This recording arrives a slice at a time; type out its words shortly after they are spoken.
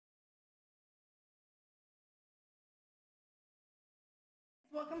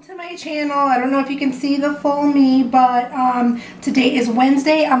Welcome to my channel. I don't know if you can see the full me, but today is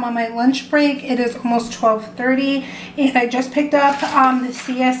Wednesday. I'm on my lunch break. It is almost 12:30 and I just picked up the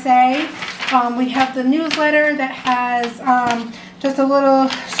CSA. We have the newsletter that has just a little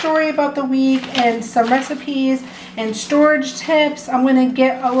story about the week and some recipes and storage tips. I'm going to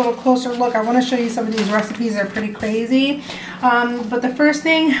get a little closer look. I want to show you some of these recipes. They're pretty crazy. But the first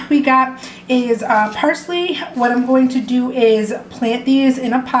thing we got is parsley. What I'm going to do is plant these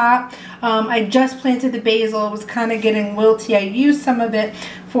in a pot. I just planted the basil. It was kind of getting wilty. I used some of it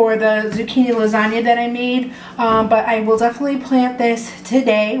for the zucchini lasagna that I made. But I will definitely plant this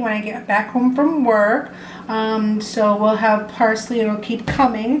today when I get back home from work. So we'll have parsley. It'll keep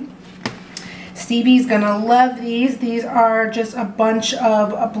coming. Stevie's gonna love these. These are just a bunch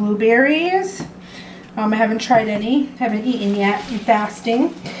of blueberries. I haven't tried any, haven't eaten yet, I'm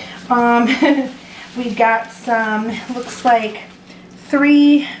fasting. We got some, looks like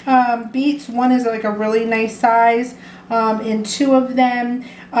 3 beets. One is like a really nice size, and 2 of them,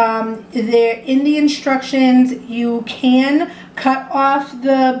 they're in the instructions. You can cut off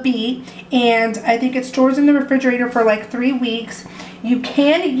the beet, and I think it stores in the refrigerator for like 3 weeks. You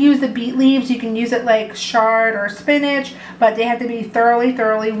can use the beet leaves. You can use it like chard or spinach, but they have to be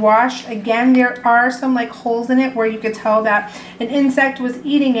thoroughly washed. Again, there are some like holes in it where you could tell that an insect was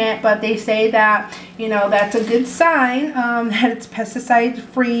eating it, but they say that, you know, that's a good sign that it's pesticide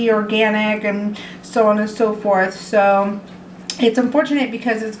free, organic, and so on and so forth. So it's unfortunate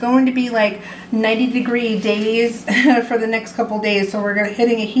because it's going to be like 90-degree days for the next couple days, so we're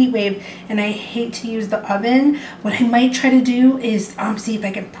hitting a heat wave, and I hate to use the oven. What I might try to do is see if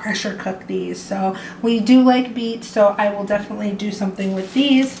I can pressure cook these. So we do like beets, so I will definitely do something with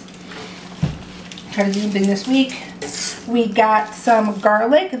these. Try to do something this week. We got some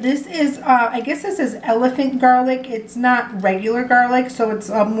garlic. This is, I guess this is elephant garlic. It's not regular garlic, so it's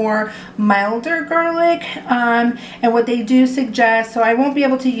a more milder garlic. And what they do suggest, so I won't be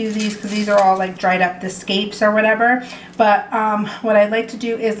able to use these because these are all like dried up, the scapes or whatever. But what I like to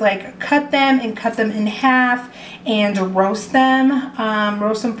do is like cut them in half and roast them.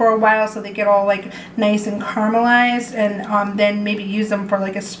 Roast them for a while so they get all like nice and caramelized, and then maybe use them for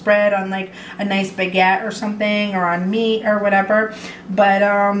like a spread on like a nice baguette or something, or on meat or whatever. But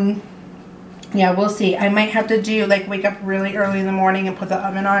yeah, we'll see. I might have to do like wake up really early in the morning and put the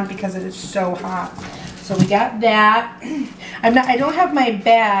oven on because it is so hot. So we got that. I don't have my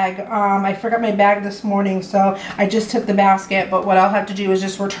bag. I forgot my bag this morning, so I just took the basket. But what I'll have to do is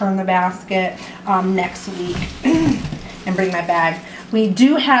just return the basket next week and bring my bag. We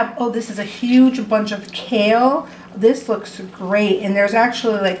do have, oh, this is a huge bunch of kale. This looks great, and there's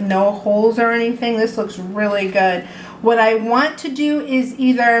actually like no holes or anything. This looks really good. What I want to do is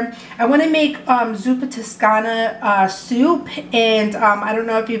either, I want to make zuppa toscana soup, and I don't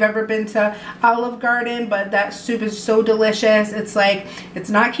know if you've ever been to Olive Garden, but that soup is so delicious. It's like, it's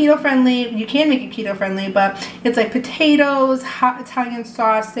not keto friendly. You can make it keto friendly, but it's like potatoes, hot Italian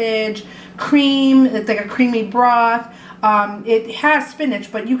sausage, cream. It's like a creamy broth. It has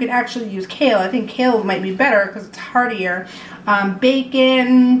spinach, but you can actually use kale. I think kale might be better because it's heartier.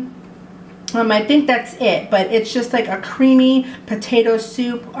 Bacon. I think that's it, but it's just like a creamy potato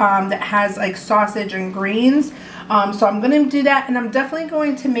soup that has like sausage and greens. So I'm going to do that, and I'm definitely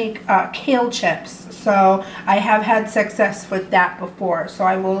going to make kale chips. So I have had success with that before, so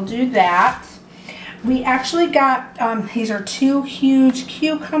I will do that. We actually got, these are 2 huge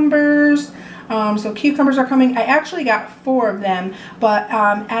cucumbers. So cucumbers are coming. I actually got 4 of them, but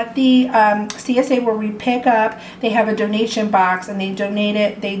at the CSA where we pick up, they have a donation box, and they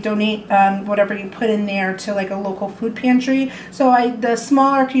donate whatever you put in there to like a local food pantry. So the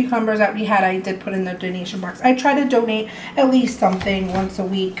smaller cucumbers that we had, I did put in the donation box. I try to donate at least something once a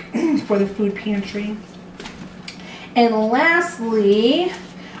week for the food pantry. And lastly,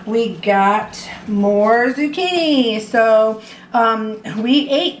 we got more zucchini. So we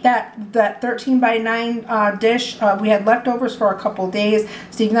ate that 13 by 9 dish. We had leftovers for a couple days.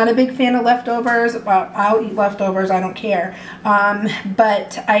 Steve's not a big fan of leftovers. I'll eat leftovers, I don't care.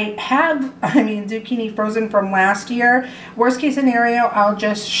 But I have, zucchini frozen from last year. Worst case scenario, I'll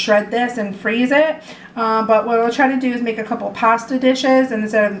just shred this and freeze it. But what I'll try to do is make a couple pasta dishes, and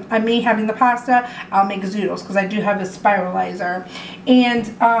instead of me having the pasta, I'll make zoodles because I do have a spiralizer. And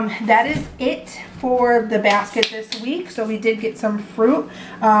that is it for the basket this week. So we did get some fruit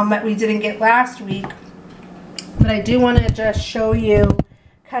that we didn't get last week, but I do want to just show you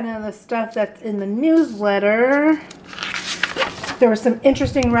kind of the stuff that's in the newsletter. There were some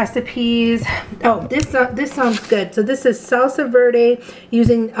interesting recipes. Oh, this sounds good. So this is salsa verde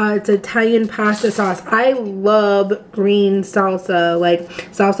using it's Italian pasta sauce. I love green salsa, like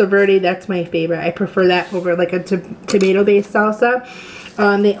salsa verde. That's my favorite. I prefer that over like a tomato-based salsa.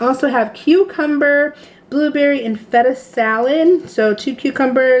 They also have cucumber, blueberry, and feta salad. So 2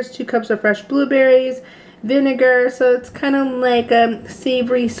 cucumbers, 2 cups of fresh blueberries, vinegar. So it's kind of like a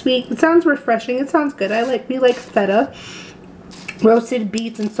savory, sweet. It sounds refreshing. It sounds good. We like feta. Roasted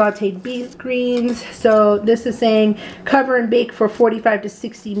beets and sauteed beet greens. So this is saying cover and bake for 45 to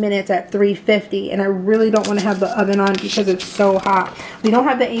 60 minutes at 350. And I really don't want to have the oven on because it's so hot. We don't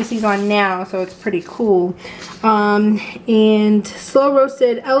have the ACs on now, so it's pretty cool. And slow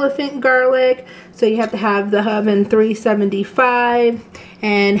roasted elephant garlic. So you have to have the oven 375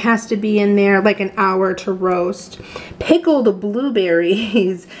 and has to be in there like an hour to roast. Pickled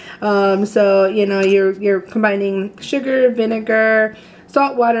blueberries. So you know you're combining sugar, vinegar,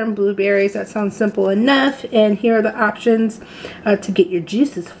 salt, water, and blueberries. That sounds simple enough. And here are the options to get your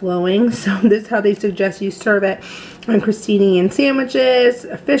juices flowing. So this is how they suggest you serve it on crostini sandwiches,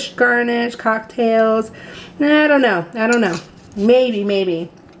 a fish garnish, cocktails. I don't know.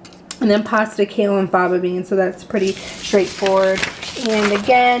 Maybe. And then pasta, kale, and fava beans. So that's pretty straightforward. And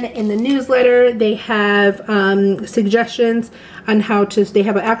again, in the newsletter, they have suggestions on how to, they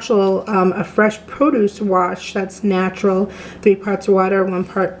have an actual, a fresh produce wash that's natural. 3 parts water, 1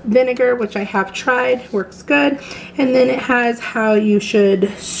 part vinegar, which I have tried, works good. And then it has how you should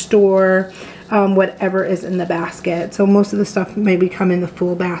store whatever is in the basket. So most of the stuff maybe come in the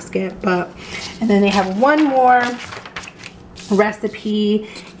full basket, and then they have one more recipe,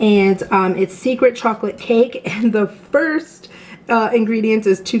 and it's secret chocolate cake, and the first ingredients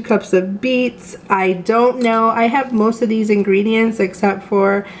is 2 cups of beets. I don't know. I have most of these ingredients except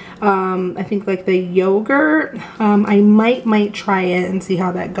for I think like the yogurt. I might try it and see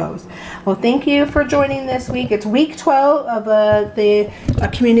how that goes. Well, thank you for joining this week. It's week 12 of the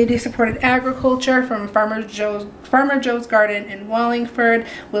community supported agriculture from Farmer Joe's Garden in Wallingford.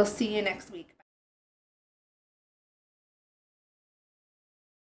 We'll see you next week.